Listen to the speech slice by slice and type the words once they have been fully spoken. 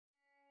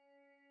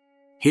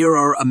Here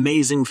are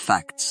amazing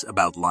facts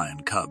about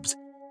lion cubs.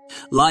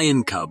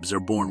 Lion cubs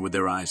are born with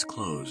their eyes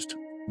closed.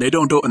 They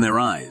don't open their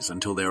eyes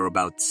until they are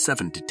about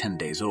 7 to 10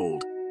 days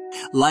old.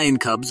 Lion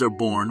cubs are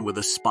born with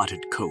a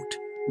spotted coat.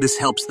 This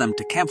helps them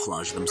to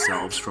camouflage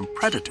themselves from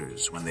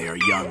predators when they are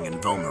young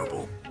and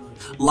vulnerable.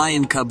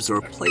 Lion cubs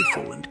are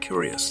playful and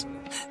curious.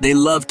 They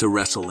love to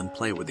wrestle and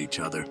play with each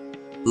other.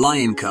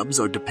 Lion cubs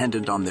are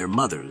dependent on their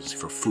mothers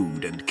for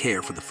food and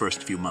care for the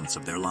first few months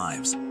of their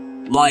lives.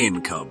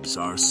 Lion cubs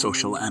are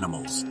social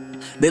animals.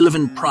 They live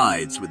in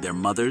prides with their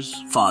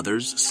mothers,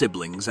 fathers,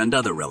 siblings, and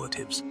other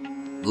relatives.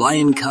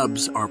 Lion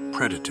cubs are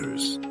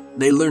predators.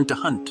 They learn to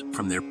hunt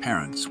from their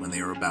parents when they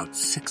are about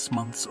 6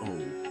 months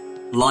old.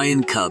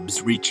 Lion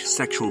cubs reach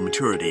sexual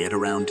maturity at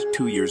around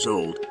 2 years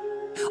old.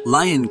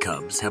 Lion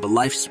cubs have a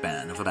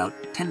lifespan of about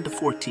 10 to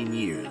 14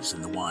 years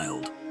in the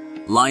wild.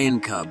 Lion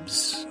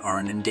cubs are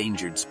an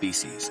endangered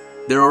species.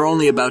 There are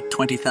only about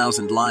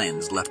 20,000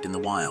 lions left in the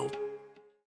wild.